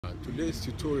today's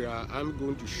tutorial, I'm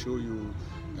going to show you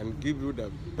and give you the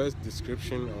best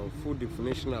description or full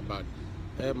definition about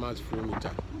air mass flow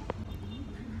meter.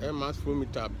 Air mass flow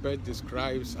meter best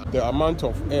describes the amount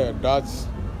of air that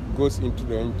goes into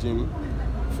the engine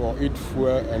for each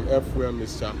fuel and air fuel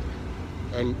mixture,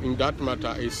 and in that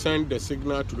matter it sends the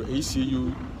signal to the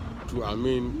ECU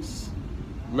to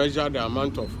measure the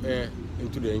amount of air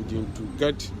into the engine to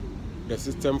get the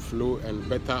system flow and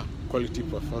better quality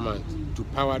performance to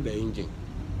power the engine.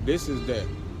 This is the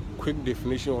quick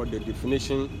definition or the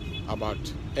definition about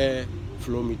air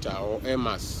flow meter or air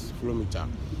mass flow meter.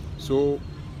 So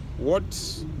what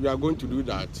we are going to do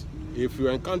that if you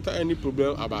encounter any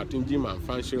problem about engine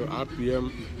malfunction,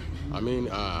 RPM,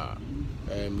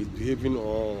 misbehaving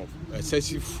or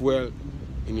excessive fuel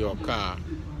in your car,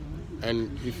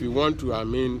 and if you want to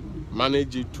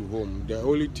manage it to home, the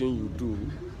only thing you do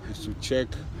is to check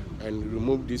and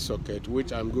remove this socket,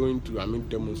 which I'm going to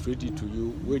demonstrate it to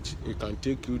you, which it can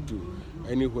take you to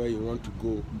anywhere you want to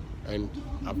go, and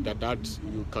after that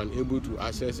you can able to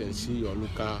access and see your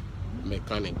local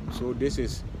mechanic. So this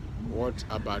is what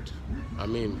about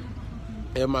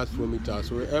air mass flow meter.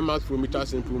 So air mass flow meter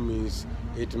simply means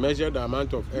it measures the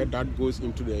amount of air that goes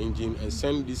into the engine and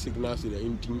send these signals to the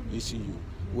engine ECU,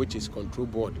 which is control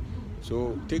board.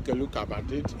 So take a look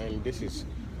about it, and this is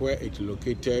where it's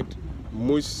located.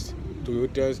 Most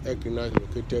Toyota's Equinox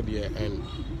located here, and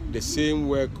the same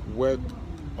work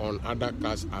on other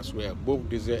cars as well, both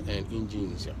diesel and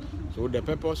engines. So the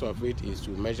purpose of it is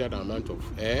to measure the amount of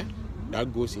air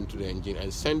that goes into the engine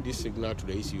and send this signal to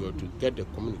the ECU to get the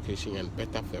communication and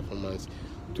better performance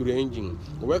to the engine.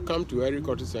 Welcome to Eric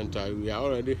Auto Center. We are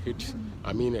already hit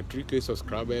 3K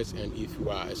subscribers, and if you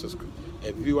are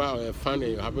a viewer or a fan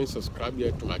and you haven't subscribed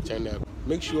yet to my channel,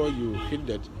 make sure you hit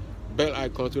that bell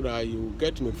icon so that you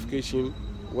get notification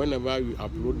whenever we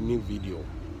upload new video.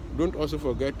 Don't also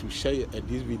forget to share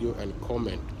this video and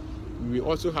comment. We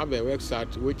also have a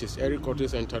website which is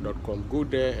ericautocenter.com. Go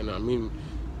there and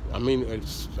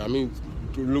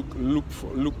to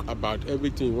look about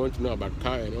everything you want to know about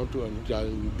car and auto,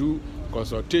 and we do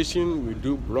consultation, we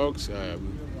do blogs,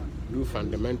 we do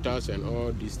fundamentals and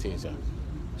all these things.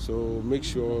 So make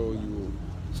sure you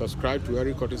subscribe to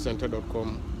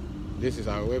ericautocenter.com. This is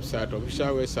our website,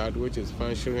 official website, which is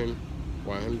functioning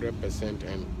 100%,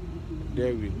 and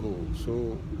there we go.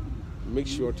 So make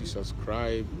sure to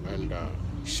subscribe and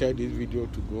share this video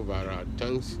to go viral.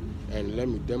 Thanks, and let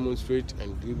me demonstrate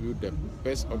and give you the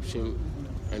best option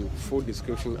and full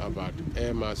description about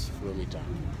air mass flow meter.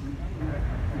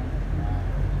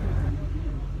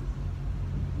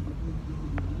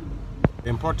 The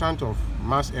importance of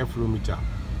mass air flow meter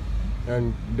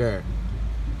and the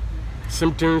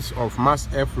symptoms of mass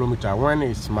air flow meter when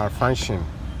it's malfunction,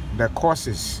 the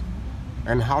causes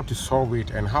and how to solve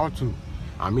it, and how to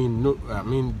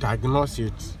diagnose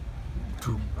it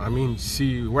to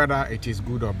see whether it is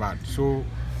good or bad. So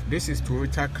this is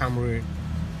Toyota Camry,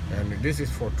 and this is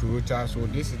for Toyota. So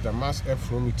this is the mass air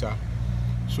flow meter.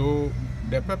 So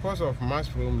the purpose of mass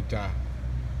flow meter,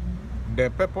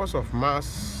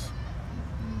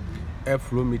 air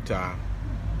flow meter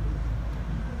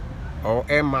or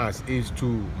air mass is to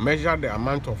measure the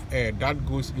amount of air that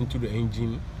goes into the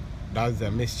engine, that's the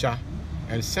mixture,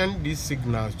 and send these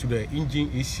signals to the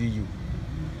engine ECU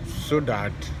so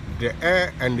that the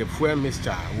air and the fuel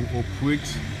mixture will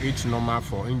operate each normal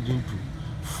for engine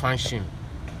to function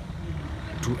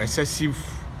to excessive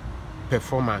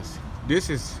performance.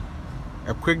 This is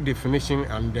a quick definition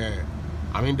and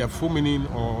the full meaning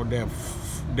or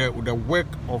the work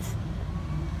of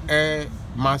air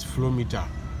mass flow meter.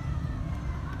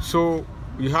 So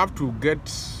you have to get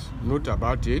note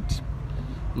about it,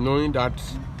 knowing that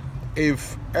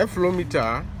if air flow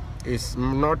meter is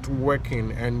not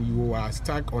working and you are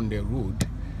stuck on the road,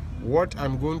 what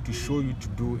I'm going to show you to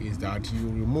do is that you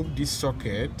remove this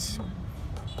socket.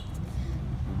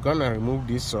 You're gonna remove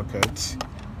this socket.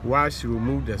 Once you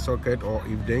remove the socket, or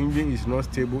if the engine is not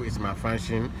stable, it's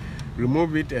malfunction,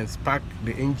 remove it and spark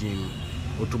the engine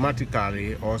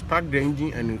automatically, or spark the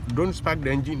engine and don't spark the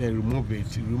engine and remove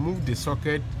it. Remove the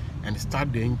socket and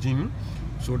start the engine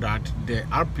so that the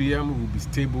RPM will be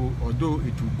stable, although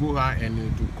it will go high and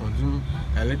it will consume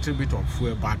a little bit of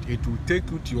fuel, but it will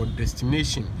take you to your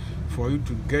destination for you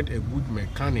to get a good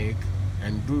mechanic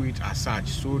and do it as such.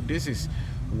 So this is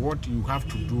what you have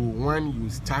to do when you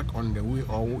stuck on the way,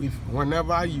 or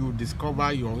whenever you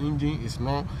discover your engine is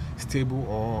not stable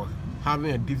or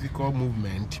having a difficult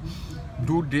movement.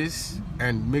 Do this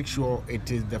and make sure it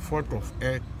is the fault of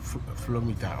air flow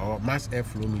meter or mass air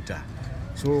flow meter.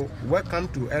 So welcome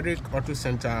to Eric Auto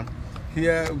Center.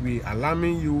 Here we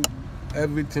alarming you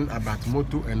everything about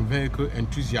motor and vehicle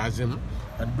enthusiasm.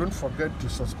 And don't forget to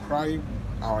subscribe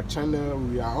our channel.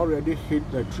 We are already hit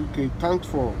the 3K. Thanks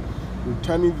for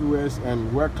returning viewers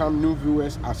and welcome new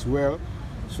viewers as well.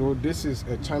 So this is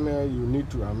a channel you need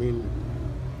to,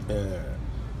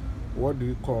 what do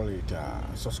you call it,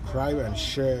 subscribe and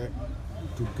share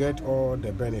to get all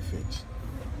the benefits,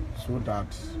 so that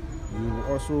you will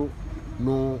also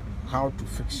know how to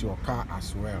fix your car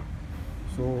as well.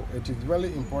 So it is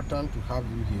very important to have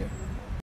you here.